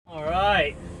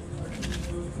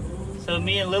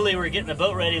me and Lily were getting the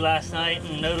boat ready last night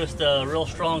and noticed a real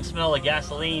strong smell of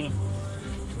gasoline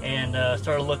and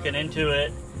started looking into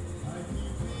it.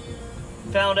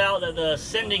 Found out that the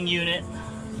sending unit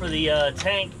for the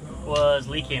tank was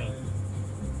leaking.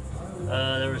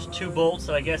 There was 2 bolts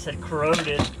that I guess had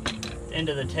corroded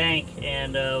into the tank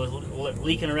and was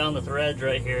leaking around the threads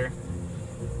right here.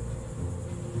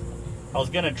 I was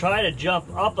gonna try to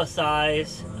jump up a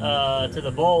size to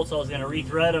the bolts. I was gonna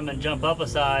rethread them and jump up a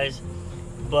size,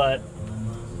 but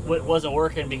it wasn't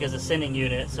working because of sending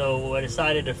unit. So I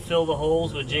decided to fill the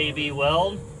holes with JB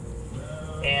Weld,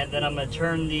 and then I'm gonna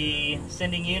turn the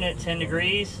sending unit 10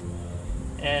 degrees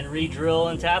and re-drill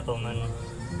and tap them, and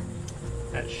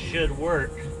that should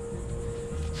work,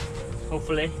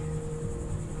 hopefully.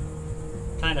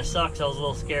 Kind of sucks. I was a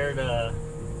little scared to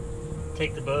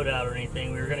take the boat out or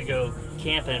anything. We were gonna go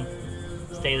camping,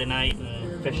 stay the night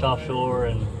and fish offshore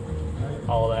and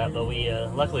all of that, but we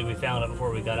luckily we found it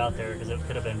before we got out there, because it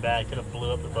could have been bad. Could have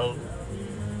blew up the boat.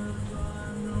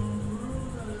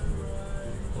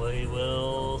 We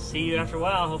will see you after a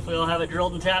while. Hopefully I'll have it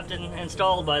drilled and tapped and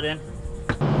installed by then.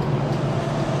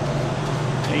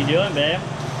 What are you doing, babe?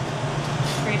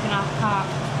 Scraping off caulk.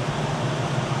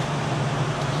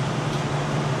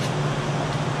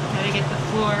 Gotta get the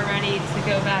floor ready to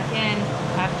go back in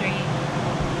after you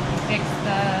fix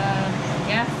the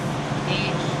gas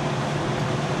gauge.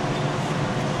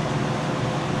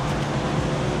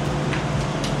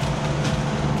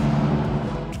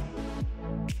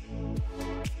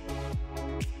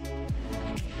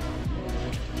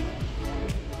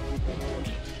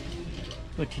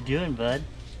 What you doing, bud?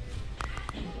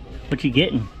 What you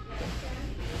getting?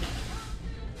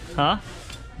 Huh?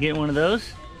 Getting one of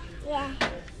those? Yeah.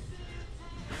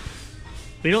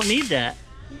 We don't need that.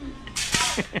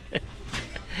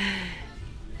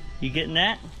 You getting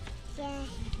that? Yeah.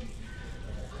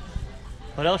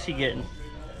 What else you getting?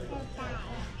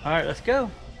 All right, let's go.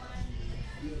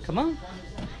 Come on.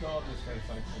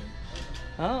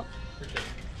 Oh.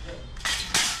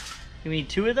 You need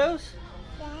 2 of those?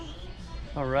 Yeah.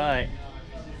 All right.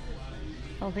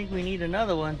 I don't think we need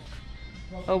another one.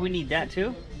 Oh, we need that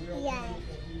too? Yeah.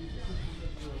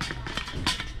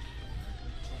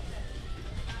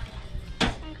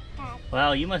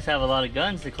 Wow, you must have a lot of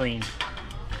guns to clean.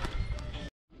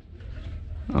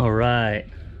 All right.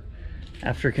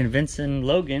 After convincing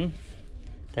Logan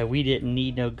that we didn't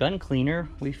need no gun cleaner,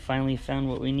 we finally found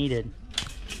what we needed.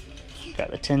 Got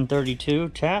the 1032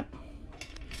 tap.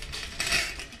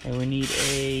 And we need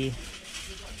a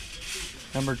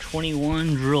number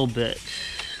 21 drill bit.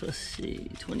 Let's see,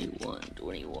 21.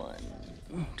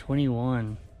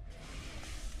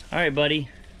 All right, buddy.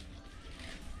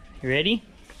 You ready?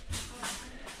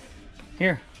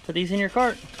 Here, put these in your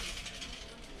cart.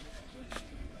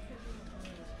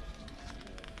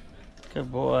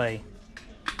 Good boy.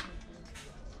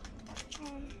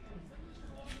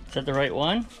 Is that the right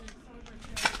one?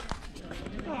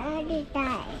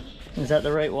 Is that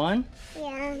the right one?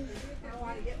 Yeah.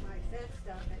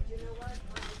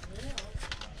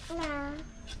 No.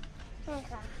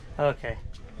 Okay.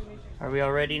 Are we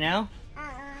all ready now? No,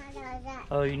 that.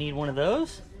 Oh, you need one of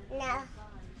those? No.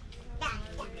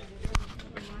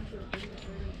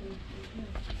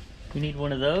 You need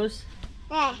one of those?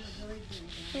 Yes.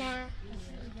 No. Yeah.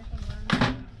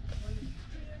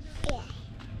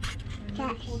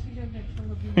 Yes.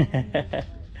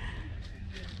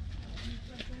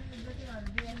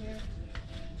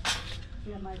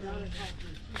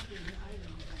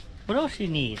 What else you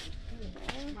need?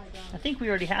 I think we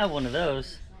already have one of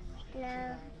those.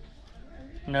 No.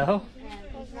 No?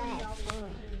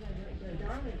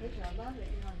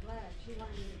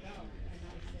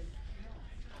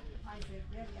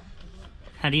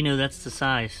 How do you know that's the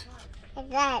size?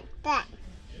 That.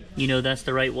 You know that's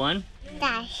the right one?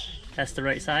 Dash. That's the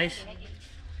right size?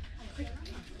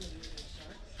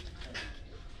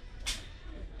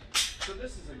 So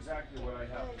this is exactly what I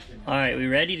have. All right, we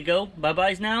ready to go?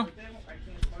 Bye-byes now? I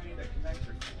can't find a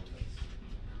connector for this.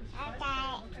 Okay.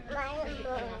 One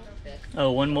more.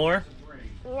 Oh, one more?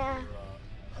 No. I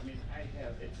mean, I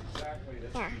have, it's exactly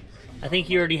this. Yeah. I think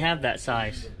you already have that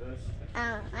size.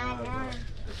 Oh, I know.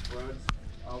 The threads,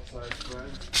 outside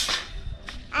threads.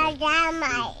 I got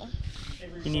my.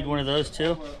 You need one of those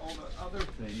too? All the other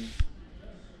things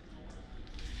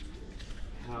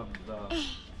have the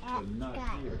nut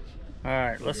here. All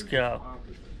right, let's go.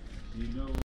 You know.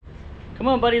 Come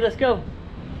on, buddy, let's go.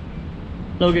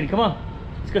 Logan, come on.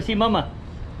 Let's go see Mama.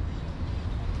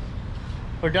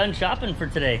 We're done shopping for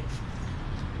today.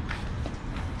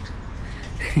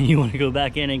 You want to go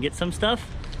back in and get some stuff?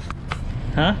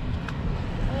 Huh?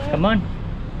 Come on.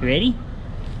 You ready?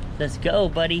 Let's go,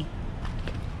 buddy.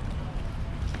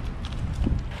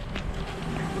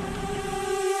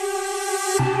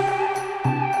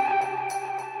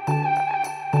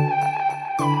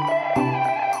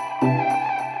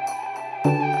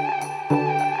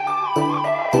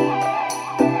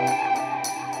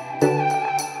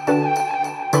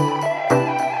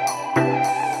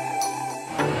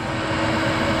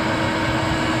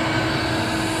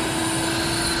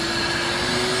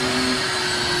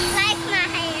 Like my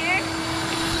hair.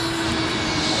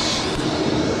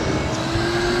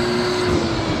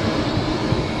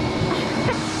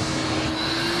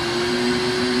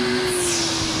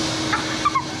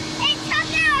 It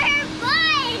took out her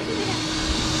butt.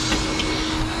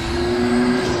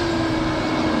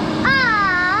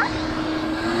 Aww.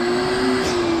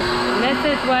 And this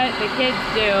is what the kids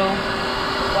do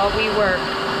while we work.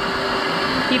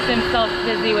 Keep themselves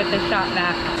busy with the shop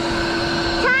vac.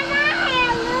 Turn my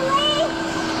hair, Lily.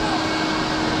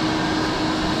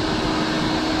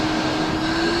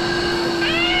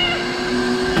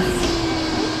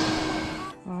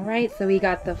 All right, so we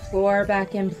got the floor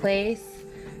back in place.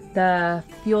 The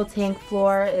fuel tank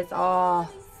floor is all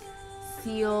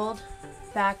sealed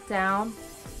back down.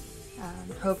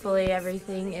 Hopefully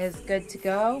everything is good to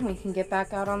go. We can get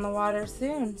back out on the water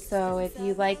soon. So if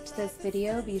you liked this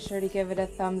video, be sure to give it a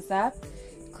thumbs up.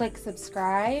 Click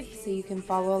subscribe so you can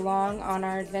follow along on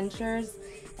our adventures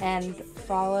and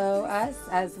follow us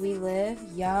as we live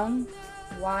young,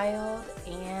 wild,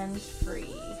 and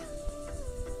free.